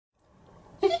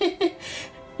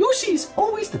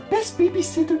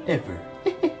babysitter ever.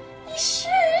 He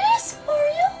sure is,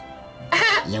 Mario.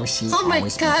 Yoshi. Oh my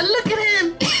God! Look at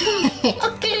him.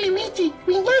 Okay, Luigi,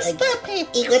 we must stop him.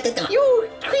 You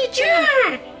creature!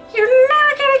 You're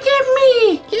not gonna get me.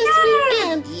 Yes, we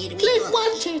can. Let's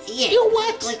watch it. You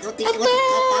watch.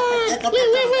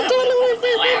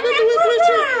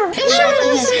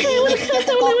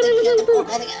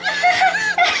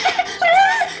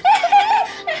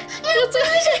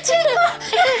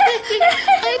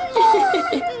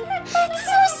 It's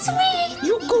so sweet.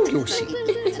 You go, Yoshi.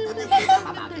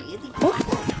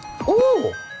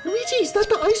 Oh, Luigi, is that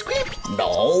the ice cream?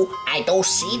 No, I don't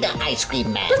see the ice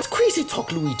cream man. That's crazy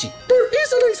talk, Luigi. There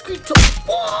is an ice cream truck.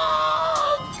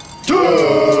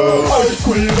 Ice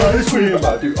cream,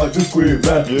 I do ice cream,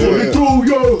 man. Yeah. Throw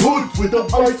your hood with the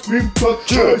ice cream truck.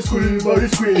 Ice cream,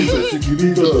 let's give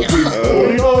me the cream.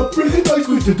 Going up, bringing ice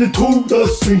cream to the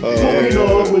street. Going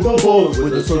up with a ball,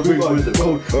 with a serving, with a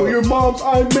cone. For your mom's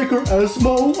eye maker and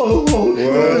small.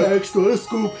 With an extra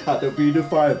scoop, had to be the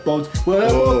 5 bucks.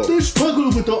 Whenever they struggle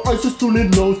with the ice on their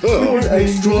nose, with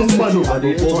extra money, I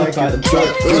don't like that.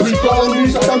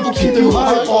 Everybody's time to keep them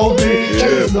high all day.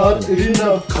 It's not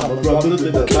enough. Come around to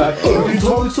the back. We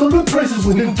talk some of the prices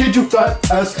when you get your fat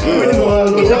ass. When you want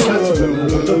to look at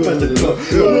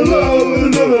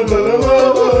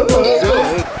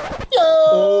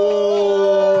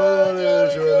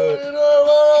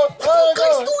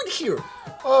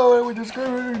Oh, we just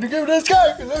gave this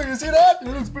guy. Look, you see that? It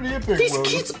looks pretty epic. These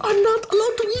kids are not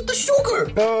allowed to eat the sugar.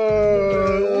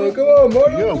 Come on,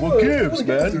 Mario. Yeah, what gives,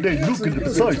 man? They look at the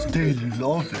size, they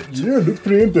love it. Yeah, it looks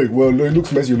pretty epic. Well, it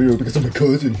looks messy a little because I'm a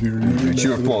cousin here. It's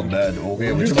your fault, man.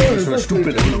 Okay, we're so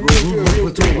stupid.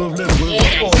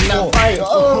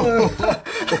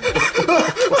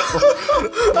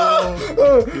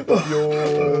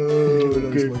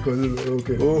 Okay, my cousin.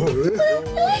 Okay. At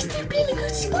least you're being a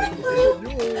good sport, Mario.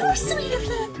 How sweet of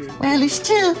them. Well, it's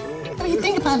true. What do you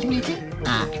think about it, Luigi?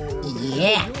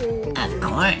 Yeah, of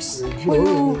course.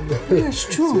 Well, that's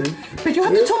true. But you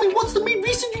have to tell me what's the main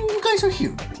reason you guys are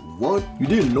here. What? You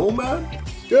didn't know, man?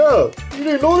 Yeah, you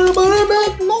didn't know that about that,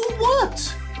 man? Know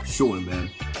what? Show him, man.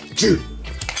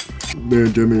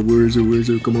 Man, damn it, where is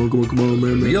it? Come on,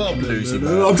 man. Yup, Lucy,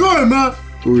 man. I'm trying, man.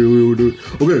 Okay,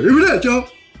 here we go, y'all.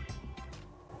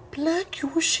 Black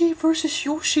Yoshi versus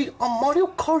Yoshi on Mario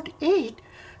Kart 8.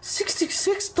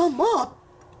 66 thumb up.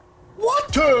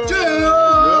 What? Yeah.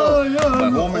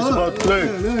 My homie's about to play.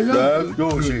 Black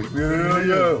Yoshi.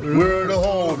 Yeah. We're the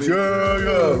homes.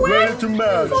 Yeah. Ready to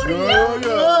match.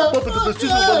 Yeah. Papa to the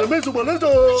scissors on the missile. Let's go.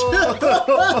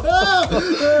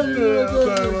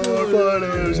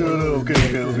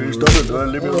 Okay. Stop it.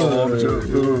 Leave me alone.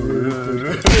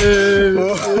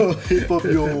 Hip up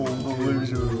your.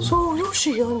 So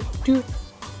Yoshi, do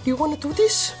you want to do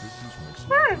this?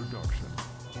 Sure.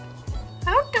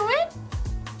 I'll do it.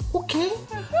 Okay.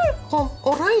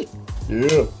 All right.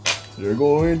 Yeah, you're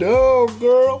going down,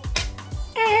 girl.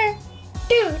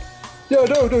 Dude. Yeah,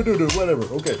 do, whatever.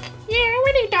 Okay. Yeah,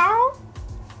 ready, dog.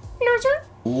 Loser.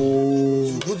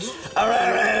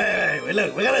 Alright.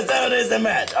 Look, we're gonna start this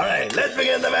match. Alright, let's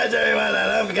begin the match, everyone.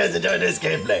 I hope you guys enjoy this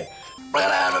gameplay. We're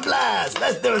gonna have a blast.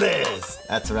 Let's do this.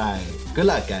 That's right. Good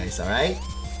luck, guys, alright?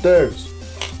 Thanks.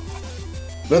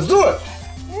 Let's do it.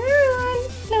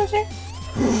 Loser.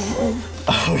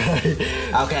 Alright.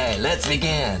 Okay, let's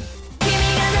begin.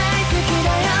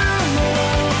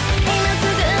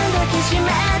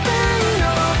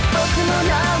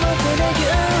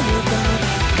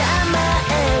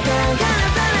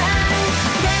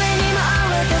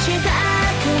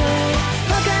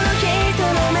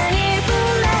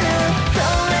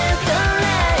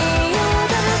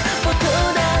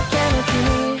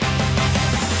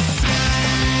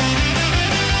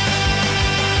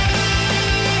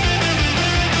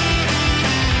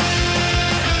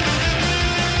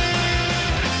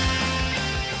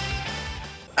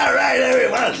 Alright,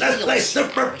 everyone, let's play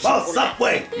Super Bowl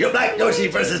Subway. You Black Yoshi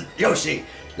versus Yoshi.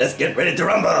 Let's get ready to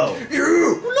rumble. Thank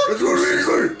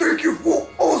you for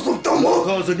awesome thumb up.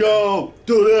 Cousin, yo,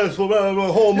 do this for my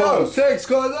whole month. Thanks,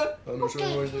 cousin.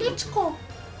 Okay, let's go.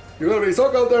 You gonna be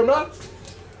suck out there, man?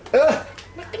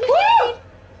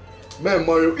 Man,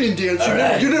 Mario, Indians,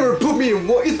 Right. you never put me in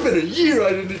one. It's been a year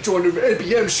I didn't join the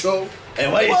ABM show.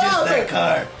 And why you choose that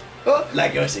car? Huh?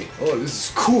 Black Yoshi. Oh, this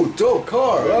is cool, dope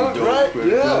car, huh? Right?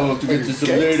 Yeah. To get to some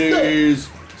ladies,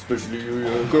 especially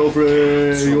your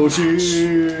girlfriend, Yoshi.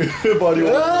 Body.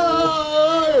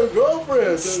 Your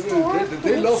girlfriend.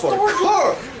 They love our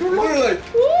car. They're like,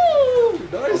 woo,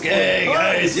 nice. Okay,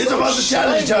 guys, you're supposed to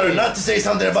challenge each other, not to say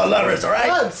something about lovers,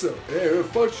 alright? Handsome. Hey,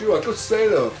 fuck you. I could say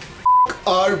the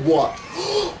I want.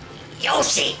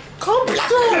 Yoshi! Calm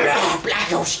down. Black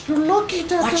Yoshi! You're lucky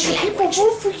that Watch the your people language.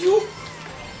 vote for you.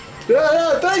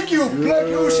 Yeah, thank you, Black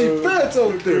Yoshi fans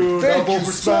out there. Dude, Thank now you vote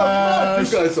for so much.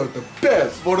 Smash. You guys are the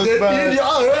best. Vote for That Smash. means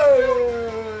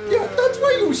you- Yeah, that's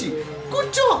right, Yoshi.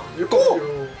 Good job. Go.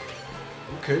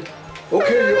 Okay.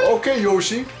 Okay,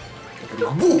 Yoshi. I'm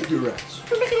gonna whoop your ass.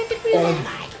 Oh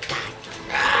my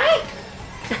god.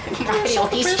 Mario,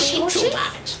 he's cheap too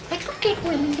much. I could get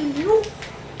one than you.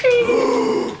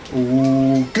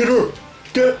 Ooh, get her.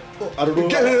 Get. Oh, I don't know.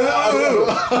 Get it.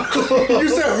 You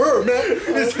said her, man.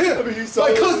 It's him. I mean, he saw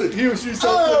My it. cousin. He was. She said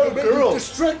Oh, the man, girl. you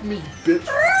distract me, bitch.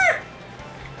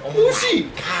 Yoshi,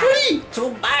 hurry.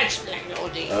 Too much, Black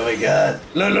Yoshi. Oh my god.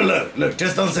 Look,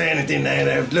 just don't say anything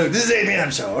negative. Look, this is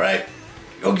ABM show, alright?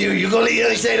 Okay, you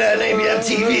gonna say that on ABM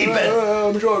TV, but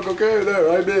I'm drunk, okay? There,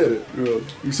 I did it. Yeah,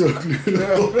 exactly.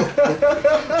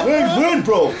 win,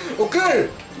 bro. Okay.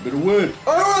 You better win.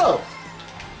 I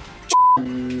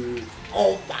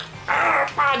Oh my,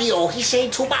 Mario, he's saying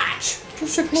too much.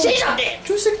 Just ignore Say it. something.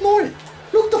 Just ignore it.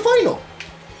 Look, the final.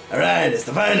 alright, it's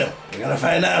the final. We're gonna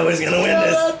find out who's gonna win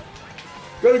this.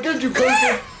 Gotta get you,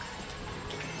 cousin.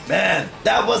 Man,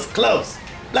 that was close.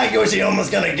 Black Yoshi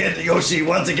almost gonna get Yoshi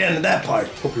once again in that part.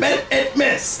 But it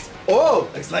missed. Oh.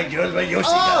 Looks like Yoshi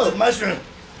got the mushroom.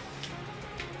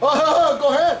 Go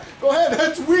ahead. Go ahead.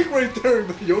 That's weak right there,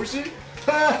 Yoshi.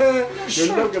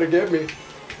 You're not gonna get me.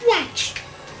 Watch.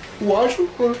 Watch?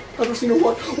 I don't see no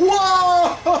watch.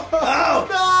 Whoa!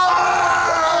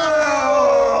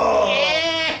 Oh!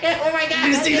 Yeah. Oh my god.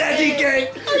 You see that, DK?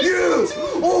 Yeah!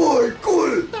 Oh my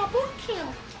god! Double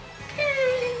kill.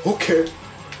 Okay.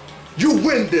 You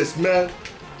win this, man.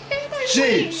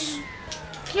 Jeez.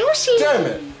 Yoshi. Damn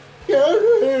it.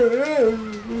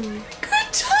 Good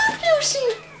job, Yoshi.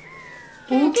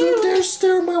 Don't you dare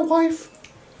stare, my wife.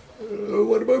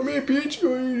 What about me, Peach?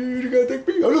 You gotta take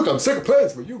me. Oh, look, I'm second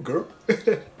place for you, girl.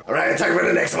 Alright, time for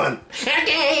the next one.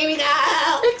 Okay, here we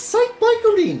go. Excite Bike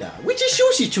Arena. Which is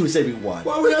Yoshi choose, everyone?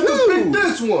 Why we have to pick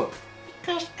this one?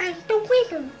 Because I'm the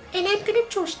winner, and I'm gonna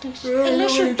choose this.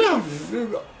 Unless you're tough.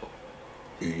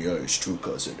 Yeah, it's true,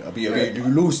 cousin. I mean, you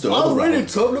lose the I'm other ready round.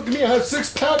 to look at me. I have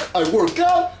six-pack. I work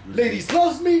out. Ladies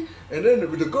loves me, and then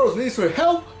the girls needs for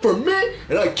help from me,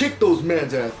 and I kick those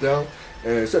man's ass down.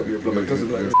 And except you're my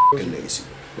cousin, like Fucking lazy.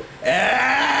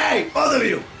 Hey! Both of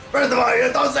you! First of all,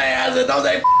 you don't say ass and don't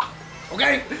say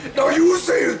okay? no, you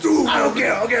say it too. I don't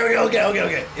care.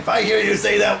 Okay. If I hear you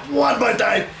say that one more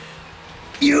time,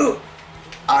 you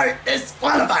are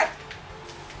disqualified.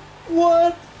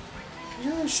 What?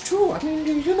 Yeah, it's true. I mean,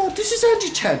 you know, this is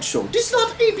anti-chat show. This is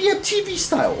not ABM TV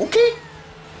style, okay?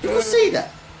 You can say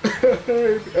that.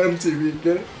 MTV,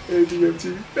 get it? ABM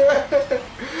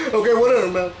Okay, whatever,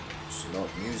 man. It's not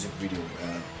music video,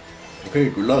 man. Okay,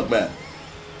 good luck, man.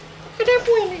 And I'm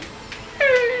winning.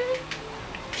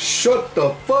 Shut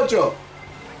the fudge up.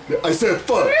 I said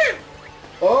fudge.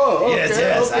 Oh, okay.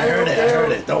 Yes, I heard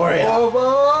it. Don't worry.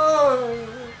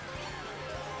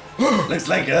 Looks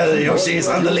like Yoshi is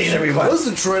on the lead, everyone.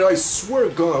 Concentrate, I swear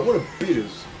to God, I want to beat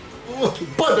his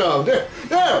butt down. There,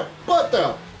 butt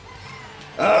down.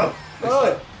 Oh,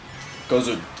 Alright,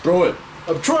 Cousin, throw it.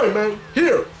 I'm trying, man.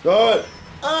 Here. Alright.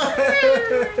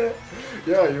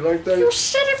 Yeah, you like that? You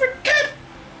son of a gun!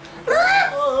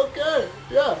 Oh, okay.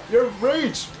 Yeah, you're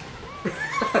rage. Do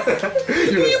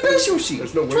your best, Yoshi.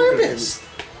 There's no way Try you're your gonna best.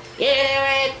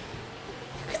 Yeah. You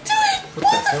can do it!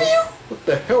 Both of you! What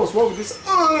the hell is wrong with this?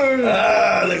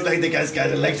 looks like the guy's got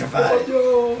electrified.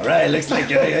 Yo. Alright, looks like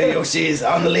Yoshi is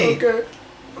on the lead.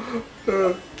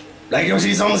 Okay. Like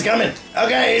Yoshi's almost coming.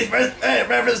 Okay, he's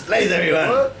first place, everyone.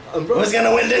 What? Who's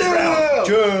gonna win this round?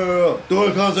 Yeah. Do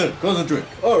it, cousin. Concentrate.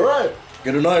 All right.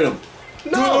 Get an item.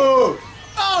 No.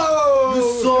 Oh. You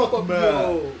suck, man.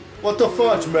 No. What the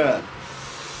fudge, man?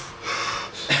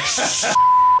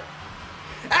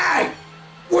 Hey!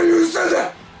 When you said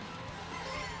that,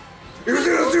 you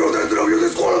see the zero that's enough, you're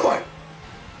disqualified.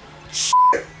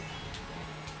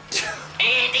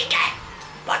 DK,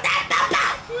 put that thumb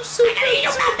down. You said I'm gonna eat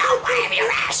your thumb down right up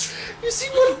your ass. You see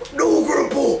what? No,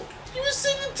 Grandpa. You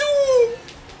said it too.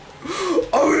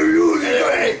 I'm gonna use it.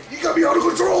 Anyway. You got me out of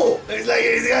control. Looks like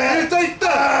he's gonna Take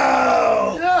that.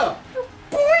 Oh! Yeah.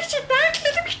 Boys, you're not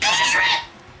letting me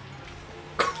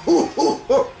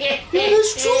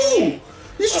It's true.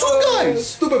 It's true, guys.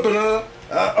 Stupid banana.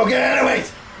 Okay,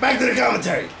 anyways, back to the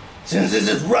commentary. Since this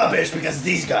is rubbish because of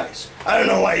these guys, I don't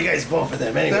know why you guys vote for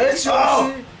them anyway. Thanks, Yoshi.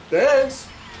 Oh, Thanks.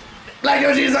 Black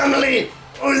Yoshi's on the lead.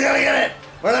 Who's gonna get it?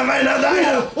 We're gonna find out the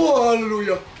item. Oh,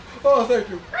 hallelujah. Oh, thank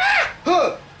you.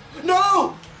 Huh.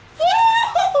 No.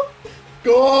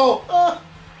 Go.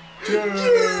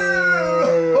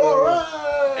 Yeah. All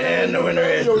right. And the winner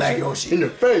is Black Yoshi. In your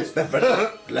face. But for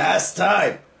the last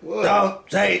time, don't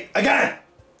say it again.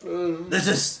 This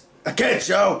is a kid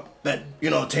show, but you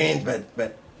know, teens, but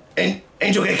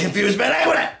Angel get confused, but I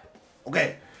wouldn't.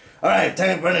 Okay. All right,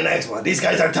 time for the next one. These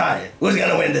guys are tired. Who's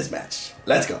gonna win this match?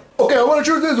 Let's go. Okay, I want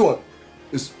to choose this one.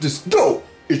 It's this dope.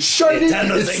 It's shiny.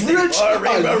 Nintendo It's 64 rich. I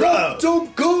Rainbow love Road.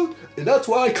 dope gold, and that's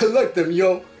why I collect them,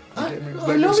 yo. I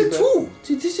love it too.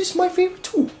 This is my favorite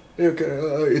too. Okay,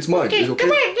 it's mine. Okay, it's okay.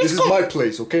 come on, let's This go. is my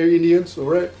place, okay, Indians. All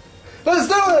right. Let's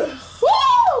do it.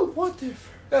 Woo!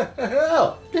 Whatever.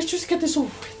 Hell. Let's just get this over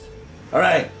with. All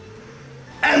right.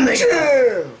 And the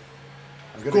Yeah.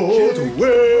 I'm gonna Go to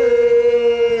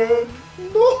win.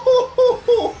 No,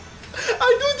 I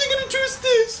don't think I'm gonna choose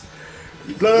this.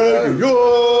 Black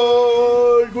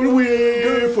Yoshi gonna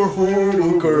win for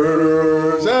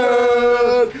hookers,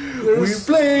 and we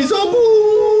play some boobies.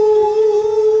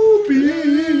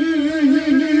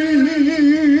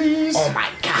 Oh my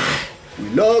god. We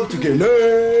love to get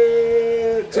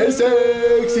laid and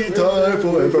sexy time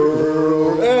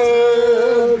forever,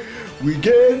 and we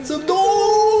get some dough.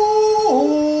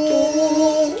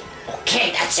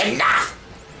 Okay, that's enough.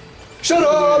 Shut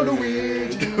up,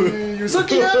 Luigi! You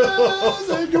suck ass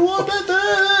and you want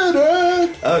better.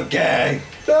 Okay.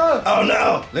 Oh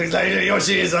no! Looks like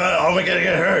Yoshi is only gonna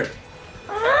get hurt.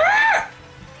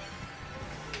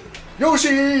 Yoshi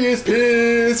is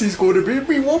pissed. He's going to beat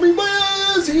me, won't be my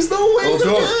ass. He's no way to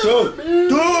get me.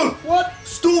 Dude! What?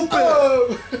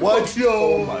 Stupid! What? Yo!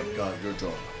 Oh my god, you're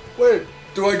drunk. Wait,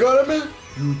 do I got it, man?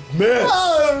 You missed!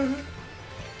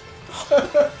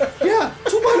 Yeah,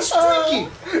 too much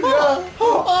drinking! Yeah.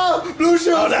 Blue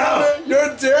Shell's Oh, no. coming.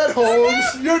 You're dead,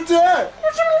 Holmes. You're dead.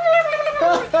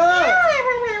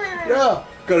 Yeah,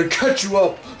 gotta cut you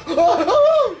up.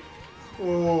 Oh.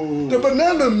 The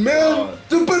banana, man.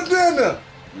 The banana.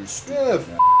 Yeah,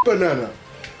 banana.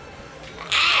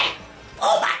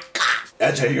 Oh my god.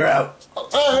 That's it, you're out. Hey,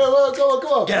 come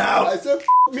on. Get out. I said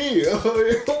me.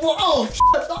 Oh, shit.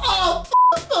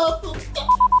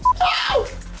 Oh.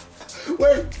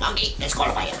 Wait. Monkey, let's go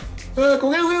to fire.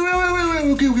 Okay.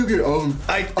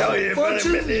 I tell you, for a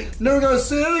minute. Never gonna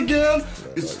say it again.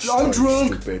 I'm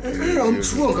drunk. I'm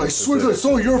drunk. I swear to God, it's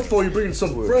all your fault. You're bringing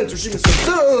some friends. You're giving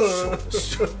some.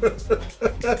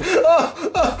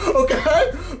 Okay.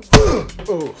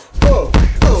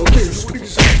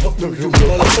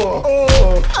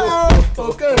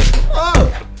 Okay.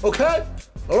 Okay.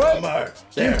 All right. Lamar,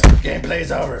 there,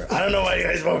 gameplay's over. I don't know why you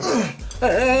guys vote.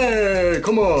 Hey,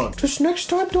 come on. Just next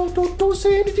time, don't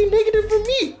say anything negative for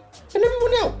me and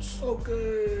everyone else.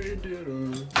 Okay, dear.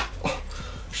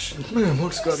 Man,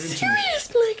 what's got into me? Serious,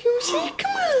 Black Yoshi,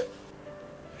 come on.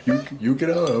 You get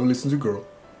out. I'll listen to girl.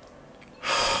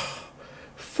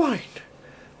 Fine.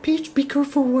 Peach, be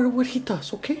careful what he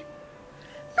does, okay?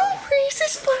 No worries,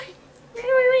 it's fine. Don't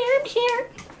worry, I'm here.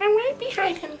 I'm right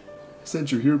behind him.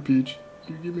 Since you're here, Peach,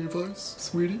 can you give me advice,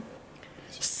 sweetie?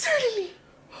 Certainly.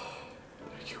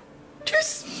 Thank you.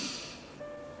 Just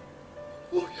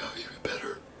Oh yeah, even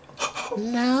better.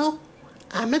 No,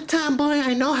 I'm a tomboy.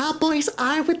 I know how boys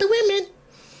are with the women.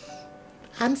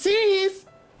 I'm serious.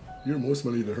 You're more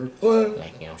smelly than her. What?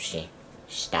 Black Yoshi,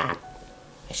 stop.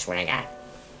 I swear to God,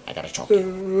 I gotta choke.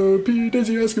 Pete,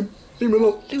 Daisy, ask him. Leave me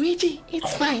alone. Luigi,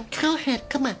 it's fine. Go ahead.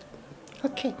 Come on.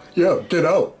 Okay. Yeah, get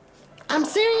out. I'm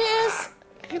serious.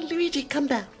 Luigi, come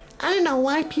down. I don't know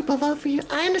why people vote for you.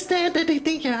 I understand that they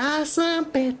think you're awesome,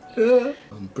 but Yeah.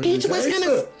 I'm pretty Peach was gonna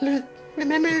gangsta. look.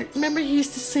 Remember you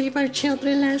used to save our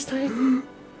children last time?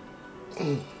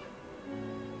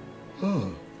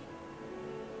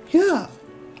 Yeah,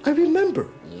 I remember.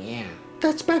 Yeah.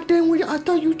 That's back then when I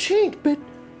thought you changed, but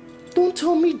don't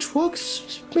tell me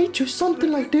drugs made you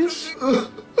something like this. Yeah.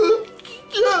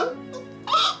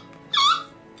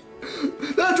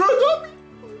 That drugs on me.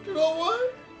 You know what?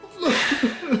 I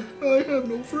have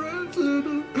no friends.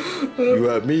 You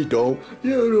have me, though.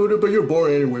 Yeah, no, but you're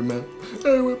boring anyway, man.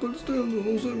 Anyway, but still,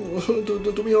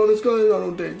 to be honest, guys, I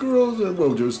don't date girls.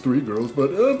 Well, just 3 girls,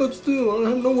 but still, I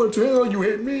have nowhere to hang out. You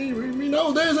hate me. You hate me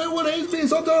nowadays. Everyone hates me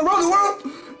sometimes around the world.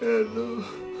 And,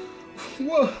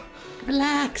 what?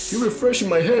 Relax. You're refreshing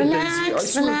my head, Relax, Daisy. I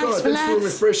swear relax, to God, thanks for relax.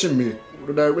 refreshing me.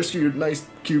 Did I rescue your nice,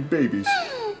 cute babies?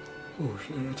 Oh,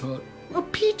 shit, that's hot. Oh,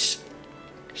 Peach.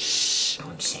 Shh.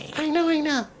 Don't say it. I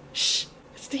know. Shh.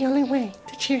 It's the only way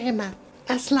to cheer him up.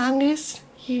 As long as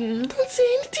you don't say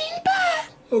anything bad.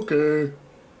 Okay.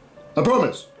 I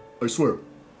promise. I swear.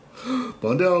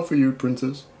 Bond down for you,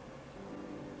 princess.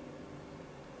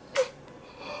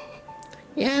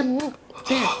 Yeah.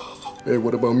 There. Hey,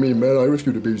 what about me, man? I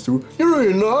rescued the babies too. You're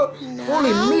really not. No.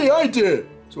 Only me, I did.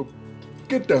 So,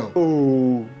 get down.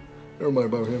 Oh, Never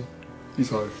mind about him. He's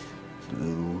hard.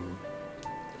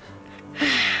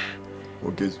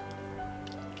 Okay.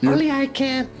 Only I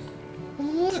can.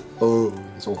 Oh,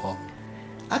 it's so hot.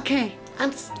 Okay,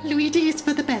 Luigi is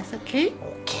for the best, okay?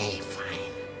 Okay,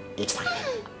 fine. It's fine.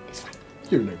 It's fine.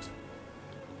 You're next.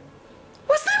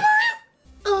 What's that,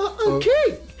 Mario?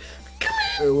 Okay. Come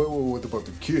Hey, what about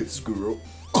the kids, girl?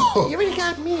 here. You already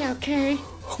got me, okay?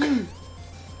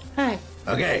 Alright.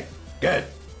 Okay, good.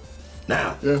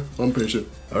 Now, Yeah, I'm patient.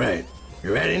 all right,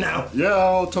 you ready now? Yeah,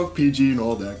 I'll talk PG and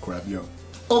all that crap, yo.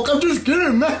 Oh, I'm just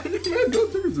kidding, man. Man,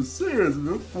 don't take it so serious.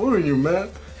 I'm fooling you, man.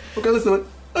 Okay, let's do it.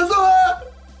 Let's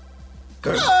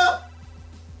do it!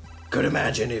 Could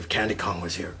imagine if Candy Kong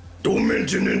was here. Don't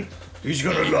mention it. He's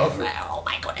gonna love it. Oh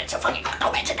my goodness, so funny.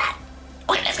 Don't mention that.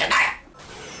 Okay, let's get that.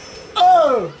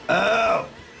 Oh! Oh,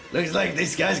 looks like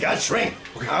these guys got shrink.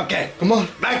 Okay, Come on.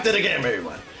 back to the game,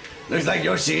 everyone. Looks like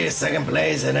Yoshi is second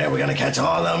place, and then we're gonna catch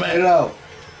all of them. Get out.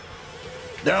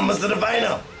 They're almost to the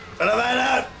final. Gonna find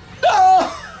out.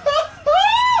 Oh my god.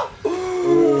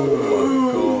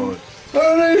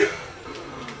 Honey!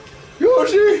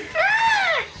 Yoshi!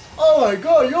 Oh my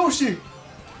god, Yoshi!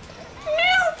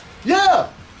 Yeah!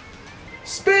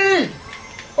 Speed!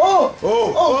 Oh!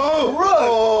 Run!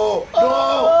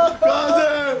 No!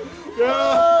 Cousin!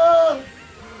 Yeah!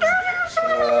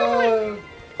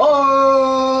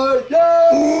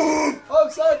 Yeah! I'm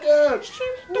second!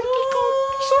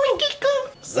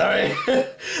 Sorry,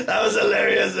 that was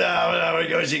hilarious.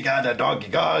 Yoshi got a Donkey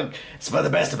Kong. It's for the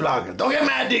best of bloggers. Don't get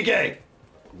mad, DK.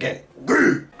 Okay.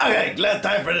 Okay, glad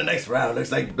time for the next round.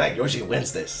 Looks like Black Yoshi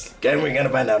wins this. Okay, we're gonna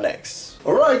find out next.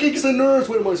 Alright, geeks and nerds.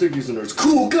 What am I saying, geeks and nerds?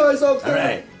 Cool guys out there.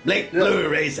 Alright, Blake Blue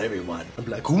race everyone. I'm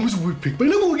Black Holmes. We pick my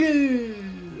level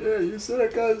again. Yeah, you said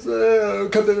it, guys.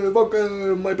 Captain Vodka,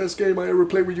 my best game I ever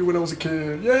played with you when I was a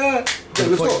kid. Yeah. Okay,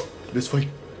 let's go. Let's fight.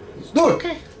 Let's do it.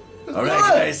 Okay. Alright,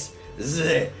 guys, this is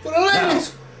it. For the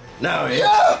ladies. Now,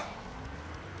 Yeah.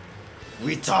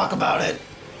 we talk about it.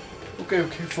 Okay,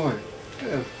 fine.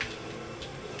 Yeah.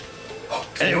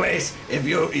 Anyways,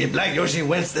 if Black Yoshi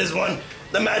wins this one,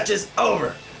 the match is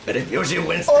over. But if Yoshi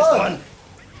wins this one,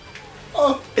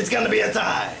 it's gonna be a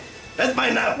tie. That's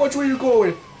mine now. Which way you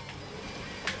going?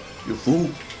 You fool.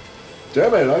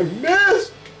 Damn it, I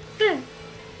missed.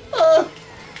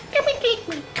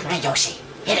 Come on, Yoshi.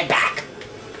 Hit it back.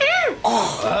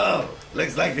 Oh,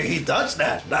 looks like he touched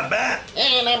that. Not bad.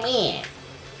 Hey, let me in.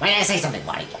 Why did I say something,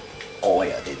 Mario? Oh,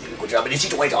 yeah, they did a good job in this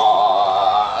situation.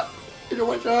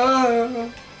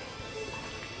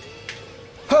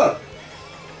 Huh.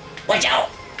 Watch out.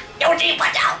 Yoshi,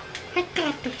 watch out. I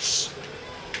got this.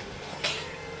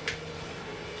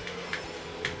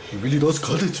 He really does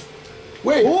cut it.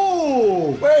 Wait.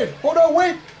 Oh. Wait. Hold on.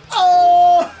 Wait.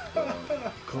 Oh.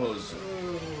 Cousin.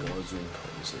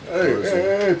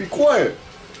 Hey, be quiet.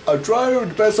 I tried the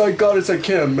best I got as I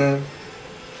can, man.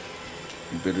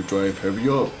 You better drive heavy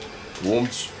up.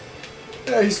 Once.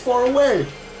 Yeah, he's far away.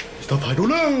 It's the final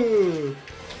lap.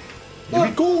 Here we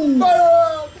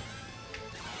go.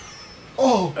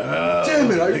 Oh,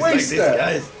 damn it, I wasted that.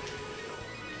 Guys.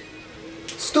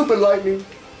 Stupid lightning.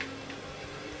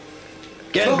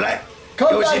 Get Black.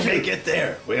 Come Yoshi back may here. get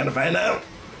there. We're gonna find out.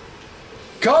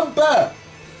 Come back.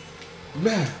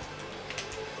 Man.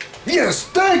 Yes,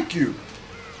 thank you.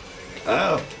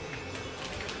 Oh.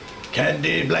 Can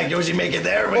the Black Yoshi make it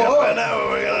there? We're gonna find out.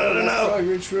 We're gonna know. Oh,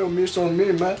 you trail miss on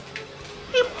me, man.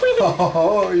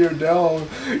 Oh, you're down.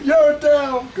 You're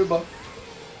down. Goodbye.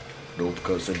 No,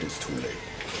 cousin, it's too late.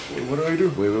 Wait, what do I do?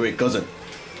 Wait, cousin.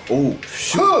 Oh,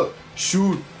 shoot. Huh.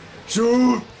 Shoot.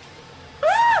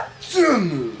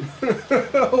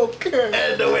 Okay.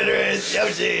 And the winner is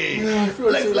Yoshi. Yeah, I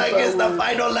feel Looks so like it's the bad.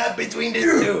 final lap between these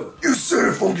two. You said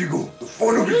it, Funky Go. The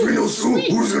final between those two.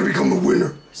 Who's gonna become the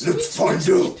winner? Let's find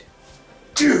out.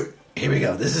 Yeah. Here we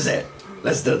go. This is it.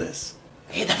 Let's do this.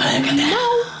 Hit the final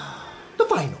countdown. The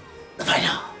final. The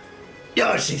final.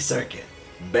 Yoshi Circuit.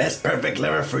 Best perfect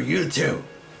lever for you two.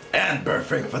 And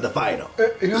perfect for the final.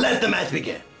 yeah. Let the match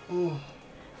begin.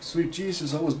 Sweet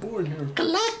Jesus, I was born here. Good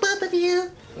luck, both of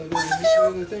you. Both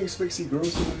of you. Thanks, Spixie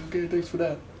Girls. Okay, thanks for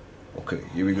that. Okay,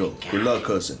 here we go. Good luck,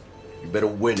 cousin. You better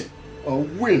win it. I'll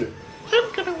win it.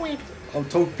 I'm gonna win. I'll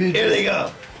talk PG. Here they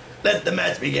go. Let the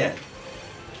match begin.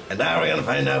 And now we're gonna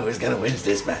find out who's gonna win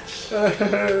this match.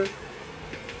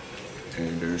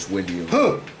 And there's Wendy.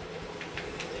 Huh.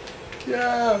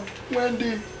 Yeah,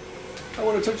 Wendy. I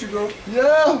want to touch you, girl.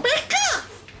 Yeah. Back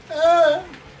off.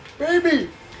 Baby.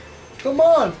 Come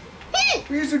on.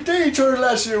 We used to date each other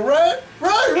last year, right?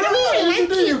 Right. We used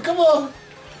to date you. Come on.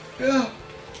 Yeah.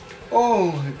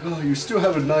 Oh my God, you still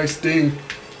have a nice ding.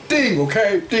 Ding,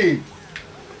 okay? Ding.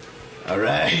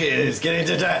 Alright, it's getting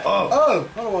to time. Oh! Oh,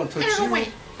 I don't want to touch you.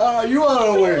 You out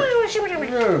of the way.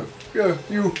 Yeah,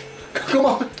 you. Come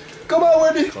on,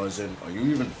 Wendy. Cousin, are you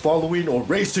even following or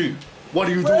racing? What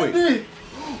are you doing? Wendy.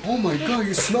 Oh my God,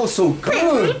 you smell so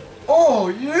good. Oh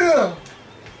yeah.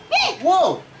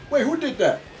 Whoa, wait, who did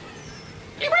that?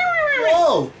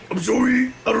 Whoa. I'm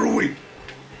sorry, I don't know. Wait.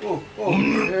 Oh,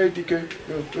 hey DK.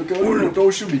 Okay,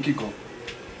 don't shoot me, Kiko.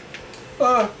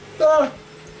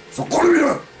 So call me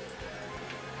up.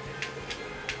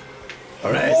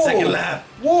 Alright, second lap.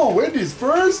 Whoa, Wendy's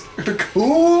first?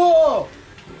 Cool.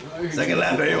 Second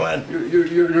lap, everyone.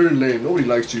 You're lame. Nobody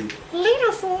likes you.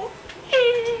 Later, fool.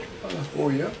 Oh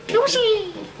yeah?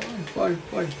 Yoshi. Fine.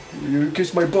 You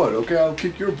kiss my butt, okay? I'll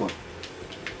kick your butt.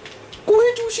 Go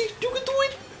ahead, Yoshi. You can do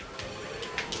it.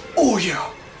 Oh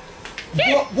yeah.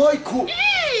 Why cool?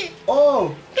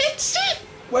 Oh. That's it.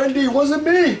 Wendy, wasn't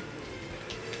me.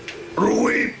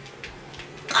 Rui.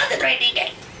 Concentrate,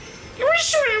 DK.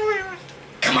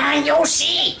 Come on,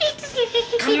 Yoshi.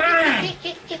 Come on.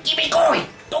 Keep it going.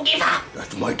 Don't give up.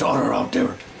 That's my daughter out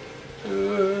there.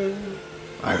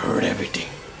 I heard everything.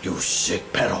 You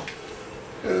sick pedal.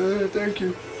 Thank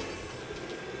you.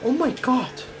 Oh my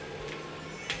God.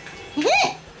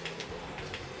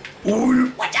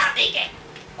 Watch out, DK.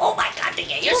 Oh my God,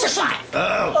 DK. You survived.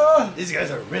 Oh, these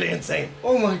guys are really insane.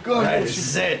 Oh my God. Alright, Yoshi. this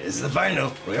is it. This is the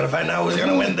final. We're gonna find out who's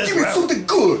gonna win this Give me round. something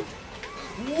good.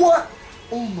 What?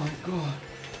 Oh my God.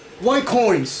 White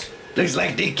coins. Looks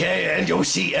like DK and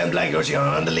Yoshi and Black Yoshi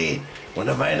are on the lead.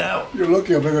 Wanna find out? You're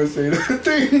lucky I'm not gonna say that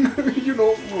thing. You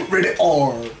know, rated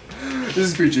R. This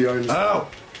is PG, I understand. Oh,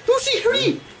 Yoshi,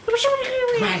 hurry!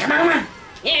 Come on.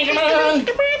 Yeah, come on.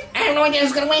 I have no idea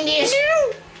who's gonna win this.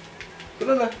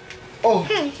 Banana. Oh.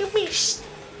 You missed.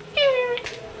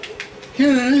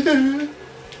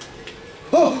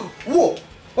 Oh, whoa.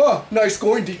 Oh, nice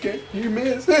going, DK. You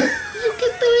missed. You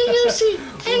can do it, Yoshi.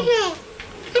 Hey,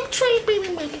 I'm trying, baby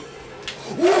money.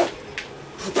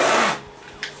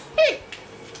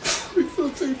 We feel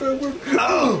take that word.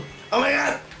 oh my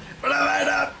God! What have I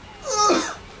done?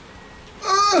 Oh!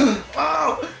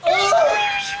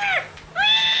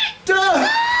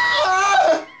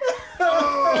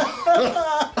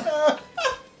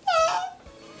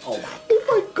 Oh my. Oh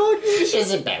my God, This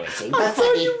is embarrassing, but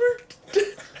funny.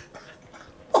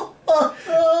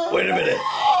 Wait a minute.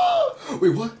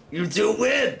 Wait, what? You two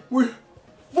win. Wait,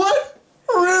 what?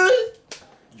 Really?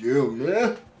 Yeah,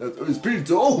 man. It's pretty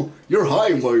dope. You're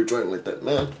high while you're driving like that,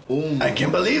 man. Oh my. I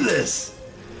can't believe this.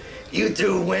 You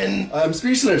two win. I'm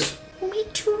speechless. Me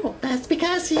too. That's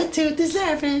because you two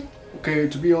deserve it. Okay,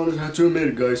 to be honest, I have to admit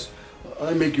it, guys.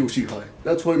 I make Yoshi high.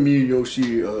 That's why me and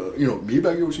Yoshi, me,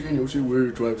 Black Yoshi, and Yoshi,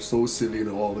 we drive so silly and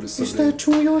all of this stuff. Is that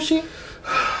true, Yoshi?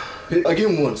 I gave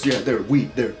him once. Yeah, there,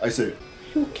 I said it.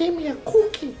 You gave me a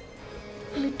cookie.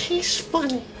 And it tastes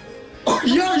funny. Oh,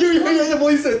 yeah,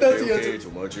 boy, he said that's the answer. Okay,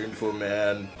 too much info,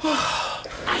 man.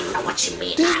 I know what you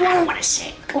mean. I don't want to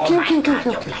say. Oh my God,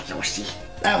 you're Black Yoshi.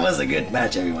 That was a good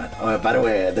match, everyone. Oh, by the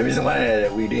way, the reason why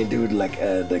we didn't do like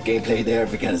the gameplay there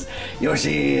because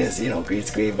Yoshi is, green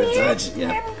screen and such.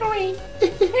 Yeah.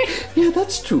 Yeah,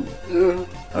 that's true.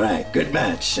 All right, good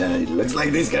match. Looks like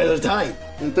these guys are tied.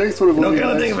 And thanks for the No, voting,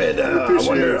 kind of guys. think of it. I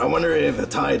Appreciate wonder if a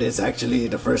tide is actually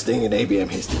the first thing in ABM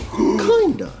history.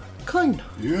 Kinda.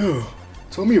 Yeah.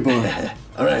 Tell me about it.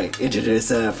 All right, introduce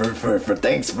for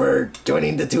thanks for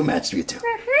joining the two match you two.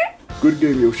 Good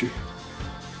game, Yoshi.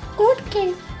 Good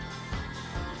game.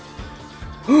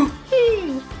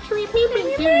 Hey,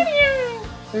 remember that?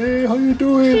 Hey, how you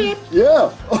doing?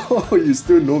 Yeah. Oh, you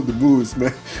still know the moves,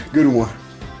 man. Good one.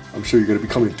 I'm sure you're gonna be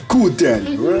coming cool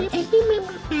daddy, right? I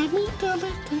remember Mommy told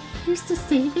us that he used to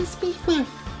say this before.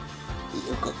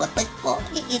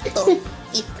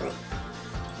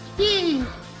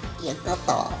 Yeah.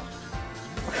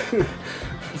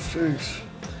 Thanks.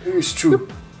 It's true.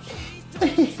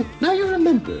 Now you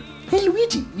remember. Hey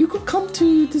Luigi, you could come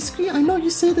to the screen. I know you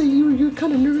said that you're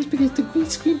kind of nervous because the green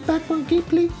screen background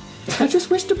gameplay. I just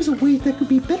wish there was a way that could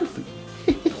be better for you.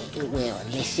 Well,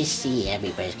 let's just see.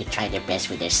 Everybody's gonna try their best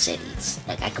with their settings.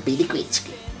 Like I could be the green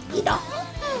screen, you know?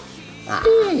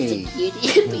 Hey.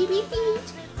 Baby.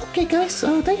 Okay guys,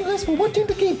 thank you guys for watching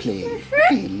the gameplay.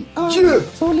 Okay, Yeah.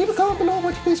 So leave a comment below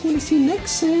what you guys want to see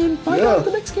next and find out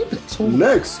the next gameplay. So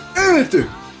Next, anything.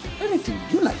 anything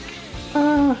you like.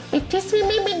 But just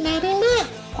remember not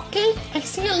enough, okay? I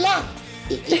see a lot.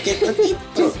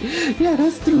 Yeah,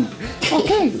 that's true.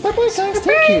 Okay, bye bye guys,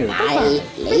 take care. Bye.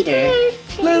 Later.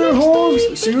 Later, Holmes.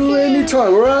 See you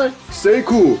anytime, alright? Stay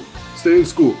cool. Stay in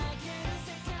school.